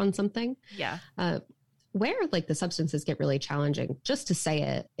feedback on something. Yeah. Where like the substances get really challenging, just to say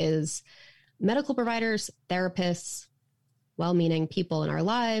it, is medical providers, therapists, well-meaning people in our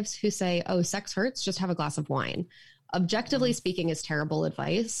lives who say, oh, sex hurts, just have a glass of wine. Objectively speaking is terrible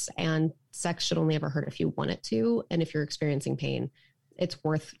advice, and sex should only ever hurt if you want it to. And if you're experiencing pain, it's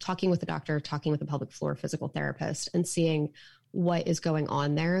worth talking with a doctor, talking with a pelvic floor physical therapist, and seeing what is going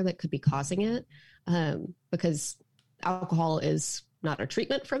on there that could be causing it. Because alcohol is not a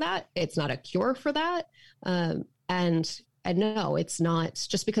treatment for that. It's not a cure for that. And no, it's not,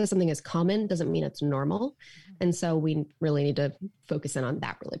 just because something is common doesn't mean it's normal. And so we really need to focus in on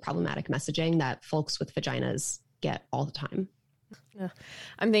that really problematic messaging that folks with vaginas get all the time.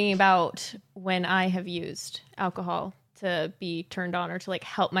 I'm thinking about when I have used alcohol to be turned on or to like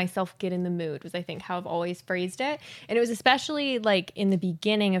help myself get in the mood, was I think how I've always phrased it. And it was especially like in the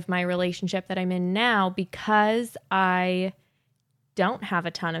beginning of my relationship that I'm in now, because I don't have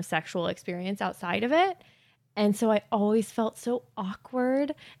a ton of sexual experience outside of it. And so I always felt so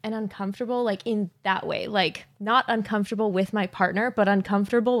awkward and uncomfortable, like in that way, like not uncomfortable with my partner, but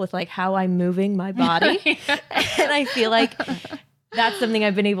uncomfortable with like how I'm moving my body. And I feel like that's something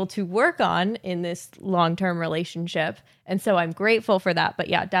I've been able to work on in this long-term relationship. And so I'm grateful for that. But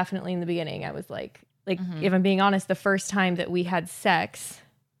yeah, definitely in the beginning, I was like, if I'm being honest, the first time that we had sex,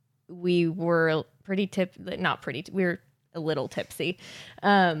 we were we were a little tipsy.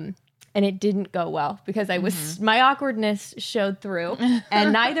 And it didn't go well because I was, my awkwardness showed through,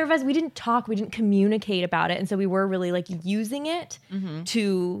 and neither of us, we didn't talk, we didn't communicate about it. And so we were really like using it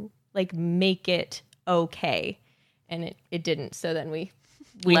to like make it okay. And it didn't. So then we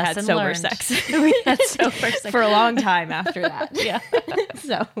had sober sex. We had sober sex for a long time after that. Yeah.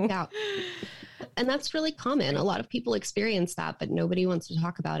 So. Yeah. And that's really common. A lot of people experience that, but nobody wants to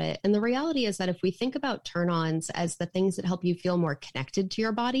talk about it. And the reality is that if we think about turn-ons as the things that help you feel more connected to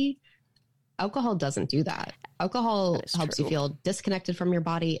your body, alcohol doesn't do that. Alcohol helps you feel disconnected from your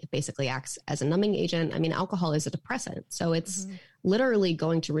body. It basically acts as a numbing agent. I mean, alcohol is a depressant. So it's literally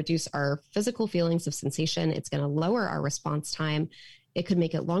going to reduce our physical feelings of sensation. It's going to lower our response time. it could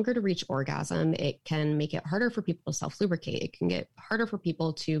make it longer to reach orgasm. It can make it harder for people to self-lubricate. It can get harder for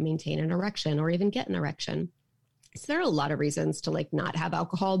people to maintain an erection or even get an erection. So there are a lot of reasons to like not have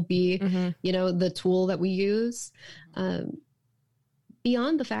alcohol be, the tool that we use.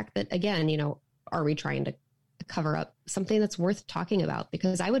 Beyond the fact that, again, are we trying to cover up something that's worth talking about?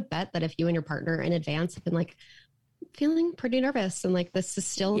 Because I would bet that if you and your partner in advance have been like feeling pretty nervous and like, this is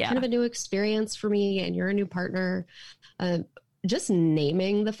still kind of a new experience for me and you're a new partner, just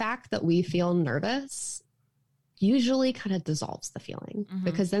naming the fact that we feel nervous usually kind of dissolves the feeling,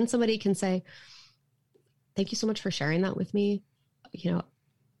 because then somebody can say, thank you so much for sharing that with me.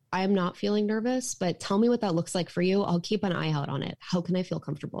 I am not feeling nervous, but tell me what that looks like for you. I'll keep an eye out on it. How can I feel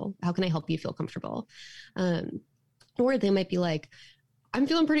comfortable? How can I help you feel comfortable? Or they might be like, I'm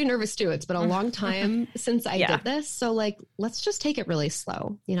feeling pretty nervous too. It's been a long time since I did this. So like, let's just take it really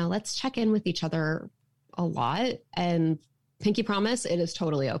slow. Let's check in with each other a lot and pinky promise it is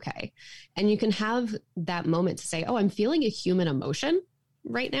totally okay. And you can have that moment to say, oh, I'm feeling a human emotion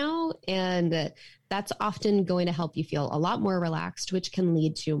right now. And that's often going to help you feel a lot more relaxed, which can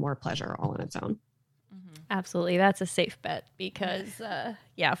lead to more pleasure all on its own. Absolutely. That's a safe bet because,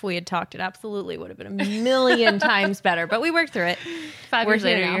 if we had talked, it absolutely would have been a million times better, but we worked through it. 5 years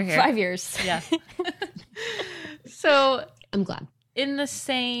later, you're here. 5 years. Yeah. So I'm glad. In the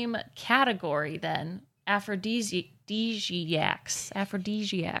same category then, aphrodisiacs.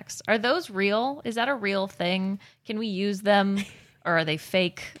 Are those real? Is that a real thing? Can we use them? Or are they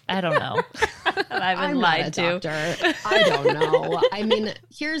fake? I don't know. I've been I'm lied not a to. doctor. I don't know. I mean,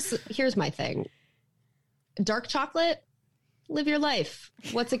 here's my thing. Dark chocolate, live your life.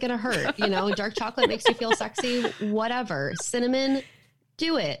 What's it going to hurt? Dark chocolate makes you feel sexy, whatever. Cinnamon,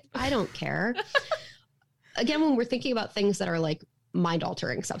 do it. I don't care. Again, when we're thinking about things that are like mind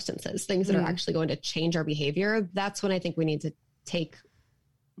altering substances, things that are actually going to change our behavior, that's when I think we need to take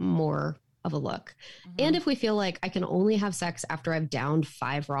more of a look. And if we feel like I can only have sex after I've downed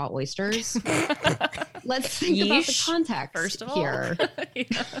 5 raw oysters, let's think about the context first of all. here.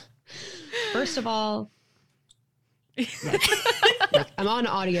 First of all, like, I'm on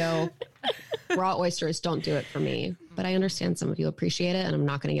audio. Raw oysters don't do it for me, but I understand some of you appreciate it and I'm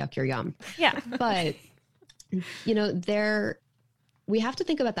not going to yuck your yum. Yeah. But, we have to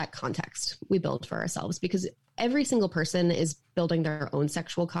think about that context we build for ourselves, because every single person is building their own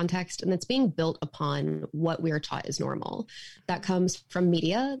sexual context, and it's being built upon what we are taught is normal. That comes from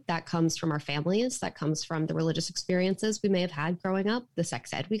media, that comes from our families, that comes from the religious experiences we may have had growing up, the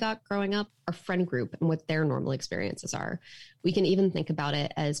sex ed we got growing up, our friend group and what their normal experiences are. We can even think about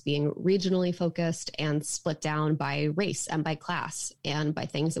it as being regionally focused and split down by race and by class and by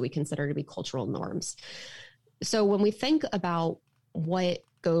things that we consider to be cultural norms. So when we think about what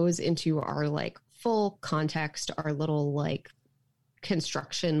goes into our like full context, our little like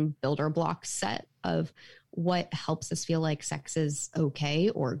construction builder block set of what helps us feel like sex is okay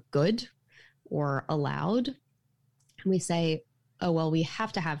or good or allowed, and we say, oh, well, we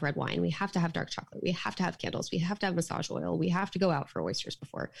have to have red wine, we have to have dark chocolate, we have to have candles, we have to have massage oil, we have to go out for oysters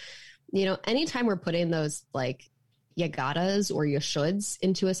before. Anytime we're putting those like you gottas or you shoulds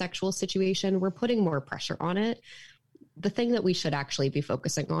into a sexual situation, we're putting more pressure on it. The thing that we should actually be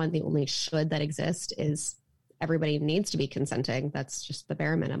focusing on, the only should that exists, is everybody needs to be consenting. That's just the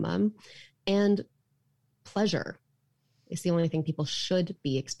bare minimum. And pleasure is the only thing people should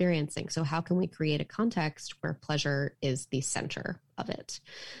be experiencing. So how can we create a context where pleasure is the center of it?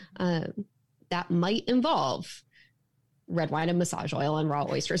 That might involve red wine and massage oil and raw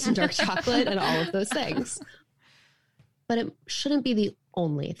oysters and dark chocolate and all of those things. But it shouldn't be the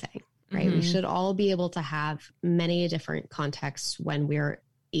only thing. Right. We should all be able to have many different contexts when we're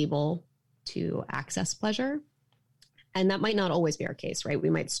able to access pleasure. And that might not always be our case, right? We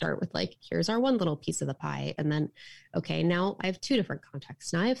might start with like, here's our one little piece of the pie. And then, okay, now I have 2 different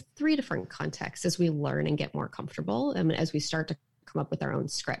contexts. Now I have 3 different contexts as we learn and get more comfortable and as we start to come up with our own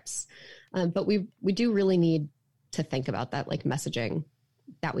scripts. But we do really need to think about that like messaging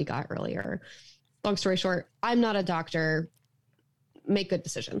that we got earlier. Long story short, I'm not a doctor. Make good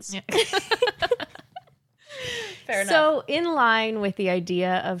decisions. Yeah. Fair enough. So in line with the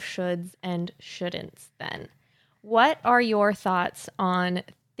idea of shoulds and shouldn'ts then, what are your thoughts on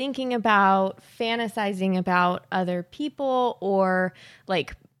thinking about, fantasizing about other people or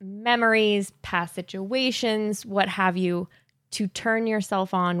like memories, past situations, what have you, to turn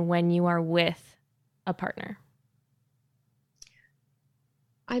yourself on when you are with a partner?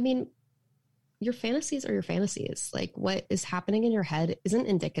 I mean, your fantasies are your fantasies. Like what is happening in your head isn't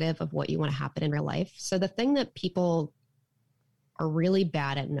indicative of what you want to happen in real life. So the thing that people are really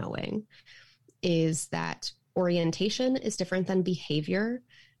bad at knowing is that Orientation is different than behavior.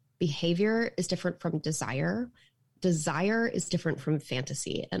 Behavior is different from desire. Desire is different from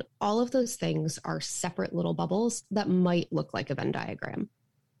fantasy. And all of those things are separate little bubbles that might look like a Venn diagram.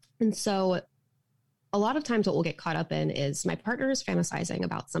 And so a lot of times what we'll get caught up in is my partner is fantasizing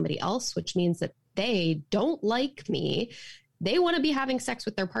about somebody else, which means that they don't like me. They want to be having sex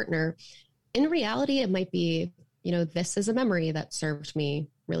with their partner. In reality, it might be, this is a memory that served me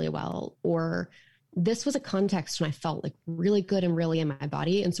really well, or this was a context when I felt like really good and really in my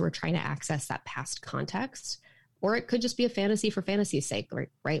body. And so we're trying to access that past context. Or it could just be a fantasy for fantasy's sake,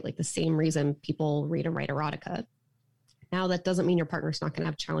 right? Like the same reason people read and write erotica. Now, that doesn't mean your partner's not going to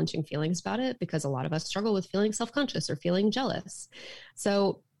have challenging feelings about it, because a lot of us struggle with feeling self-conscious or feeling jealous.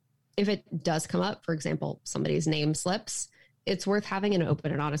 So if it does come up, for example, somebody's name slips, it's worth having an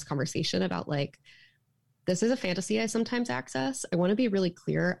open and honest conversation about like, this is a fantasy I sometimes access. I want to be really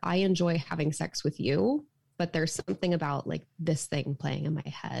clear. I enjoy having sex with you, but there's something about like this thing playing in my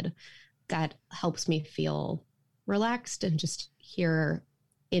head that helps me feel relaxed and just here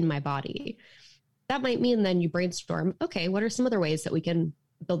in my body. That might mean then you brainstorm, okay, what are some other ways that we can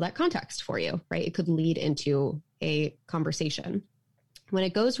build that context for you, right? It could lead into a conversation. When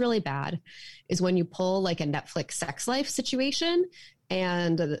it goes really bad is when you pull like a Netflix sex life situation,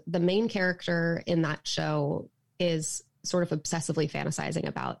 and the main character in that show is sort of obsessively fantasizing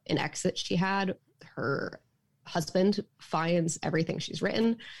about an ex that she had. Her husband finds everything she's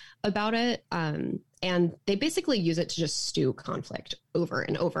written about it. And they basically use it to just stew conflict over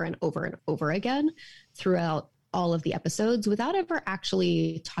and over and over and over again throughout all of the episodes without ever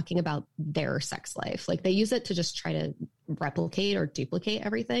actually talking about their sex life. Like they use it to just try to replicate or duplicate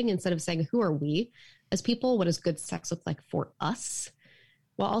everything instead of saying, who are we as people? What does good sex look like for us?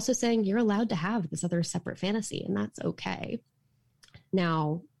 While also saying you're allowed to have this other separate fantasy, and that's okay.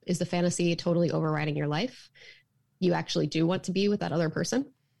 Now, is the fantasy totally overriding your life? You actually do want to be with that other person,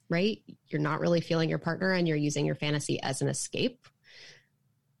 right? You're not really feeling your partner and you're using your fantasy as an escape.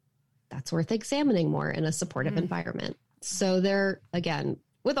 That's worth examining more in a supportive environment. So there, again,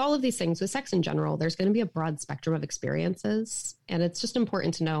 with all of these things, with sex in general, there's going to be a broad spectrum of experiences, and it's just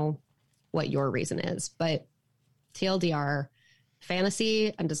important to know what your reason is. But TLDR,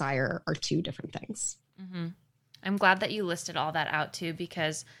 fantasy and desire are two different things. Mm-hmm. I'm glad that you listed all that out too,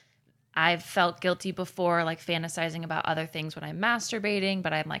 because I've felt guilty before, like fantasizing about other things when I'm masturbating,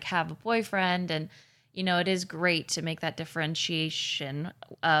 but I'm like, have a boyfriend. And, it is great to make that differentiation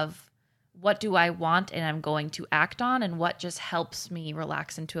of what do I want and I'm going to act on, and what just helps me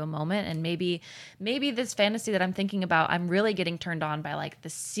relax into a moment. And maybe this fantasy that I'm thinking about, I'm really getting turned on by like the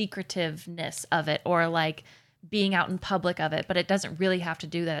secretiveness of it, or like being out in public of it, but it doesn't really have to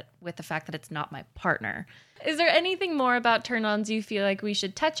do that with the fact that it's not my partner. Is there anything more about turn-ons you feel like we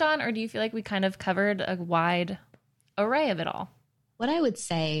should touch on, or do you feel like we kind of covered a wide array of it all? What I would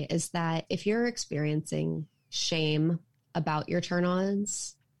say is that if you're experiencing shame about your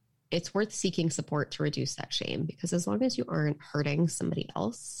turn-ons, it's worth seeking support to reduce that shame, because as long as you aren't hurting somebody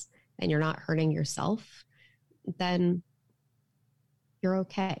else and you're not hurting yourself, then you're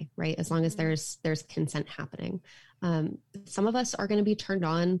okay, right? As long as there's consent happening. Some of us are going to be turned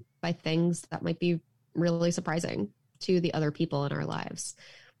on by things that might be really surprising to the other people in our lives.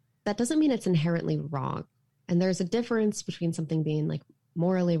 That doesn't mean it's inherently wrong. And there's a difference between something being like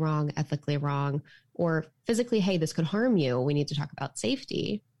morally wrong, ethically wrong, or physically, hey, this could harm you. We need to talk about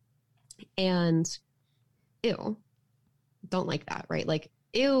safety. And ew, don't like that, right? Like,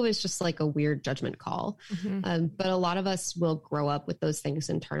 ew is just like a weird judgment call. Mm-hmm. But a lot of us will grow up with those things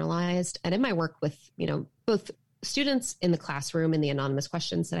internalized. And in my work with, both students in the classroom and the anonymous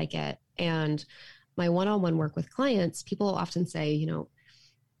questions that I get, and my one-on-one work with clients, people often say,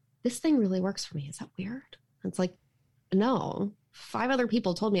 this thing really works for me. Is that weird? And it's like, no, 5 other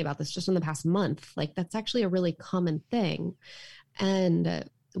people told me about this just in the past month. Like, that's actually a really common thing. And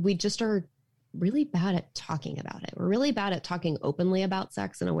we just are really bad at talking about it. We're really bad at talking openly about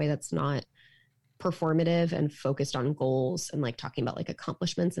sex in a way that's not performative and focused on goals and like talking about like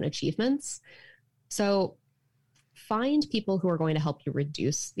accomplishments and achievements. So find people who are going to help you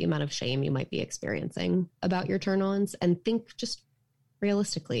reduce the amount of shame you might be experiencing about your turn-ons, and think just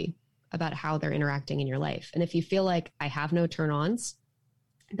realistically about how they're interacting in your life. And if you feel like I have no turn-ons,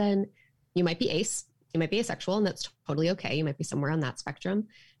 then you might be you might be asexual, and that's totally okay. You might be somewhere on that spectrum.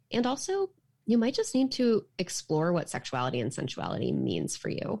 And also, you might just need to explore what sexuality and sensuality means for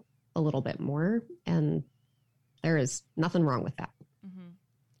you a little bit more. And there is nothing wrong with that. Mm-hmm.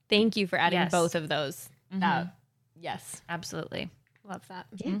 Thank you for adding both of those. Mm-hmm. Yes. Absolutely. Love that.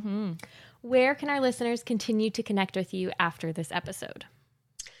 Yeah. Mm-hmm. Where can our listeners continue to connect with you after this episode?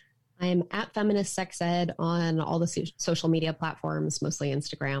 I'm at Feminist Sex Ed on all the social media platforms, mostly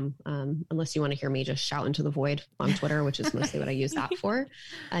Instagram, unless you want to hear me just shout into the void on Twitter, which is mostly what I use that for.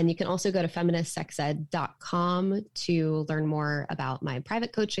 And you can also go to feministsexed.com to learn more about my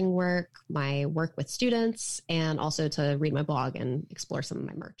private coaching work, my work with students, and also to read my blog and explore some of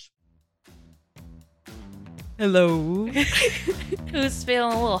my merch. Hello. Who's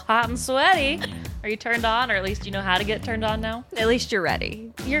feeling a little hot and sweaty? Are you turned on, or at least you know how to get turned on now? At least you're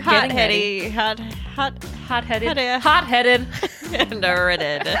ready. You're Hot getting heady, hot, hot-headed, Hot- hot-headed, and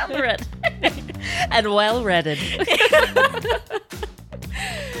redded. and well-redded.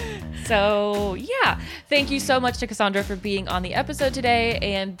 So, yeah, thank you so much to Cassandra for being on the episode today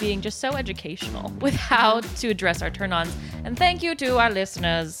and being just so educational with how to address our turn-ons. And thank you to our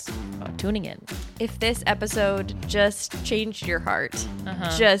listeners for tuning in. If this episode just changed your heart,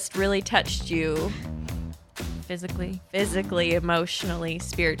 just really touched you physically, emotionally,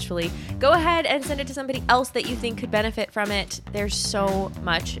 spiritually, go ahead and send it to somebody else that you think could benefit from it. There's so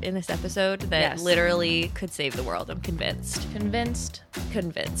much in this episode that literally could save the world. I'm convinced.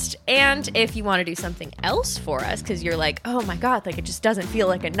 And if you want to do something else for us, because you're like, oh my God, like it just doesn't feel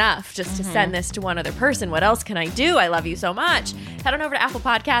like enough just to send this to one other person. What else can I do? I love you so much. Head on over to Apple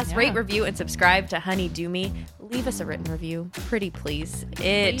Podcasts, rate, review, and subscribe to Honey Do Me. Leave us a written review, pretty please.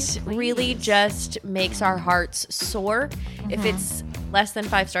 It really just makes our hearts soar. If it's less than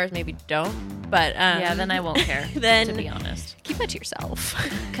 5 stars, maybe don't. But then I won't care, then to be honest. Keep it to yourself.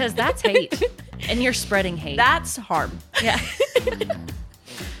 Because that's hate. And you're spreading hate. That's harm. Yeah.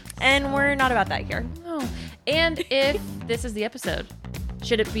 And we're not about that here. No. And if this is the episode,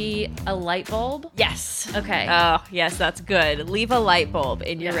 should it be a light bulb? Yes. Okay. Oh, yes, that's good. Leave a light bulb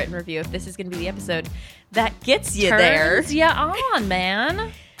in your written review if this is going to be the episode that gets you there. Turns you on, man. All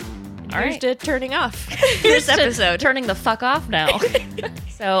Here's right. to turning off this episode. Turning the fuck off now.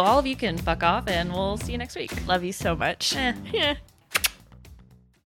 So all of you can fuck off, and we'll see you next week. Love you so much. Eh. Yeah.